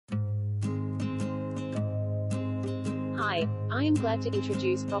Hi, I am glad to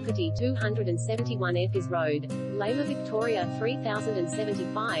introduce property 271 Edgars Road, Lalor Victoria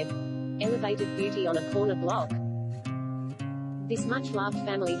 3075. Elevated beauty on a corner block. This much-loved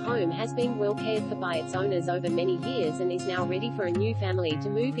family home has been well cared for by its owners over many years and is now ready for a new family to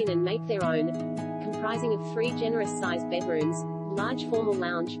move in and make their own. Comprising of 3 generous-sized bedrooms, large formal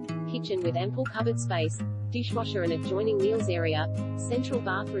lounge, kitchen with ample cupboard space, dishwasher and adjoining meals area, central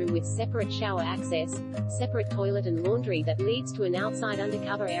bathroom with separate shower access, separate toilet and laundry that leads to an outside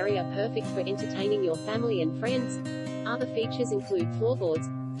undercover area perfect for entertaining your family and friends. Other features include floorboards,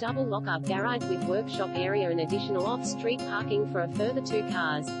 double lock-up garage with workshop area and additional off-street parking for a further 2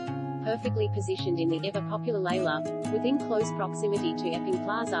 cars. Perfectly positioned in the ever-popular Lalor, within close proximity to Epping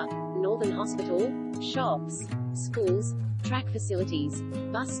Plaza, Northern Hospital, shops, schools, track facilities,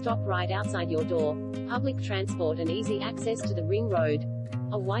 bus stop right outside your door, public transport and easy access to the ring road.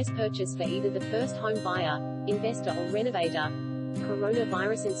 A wise purchase for either the first home buyer, investor or renovator.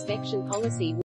 Coronavirus inspection policy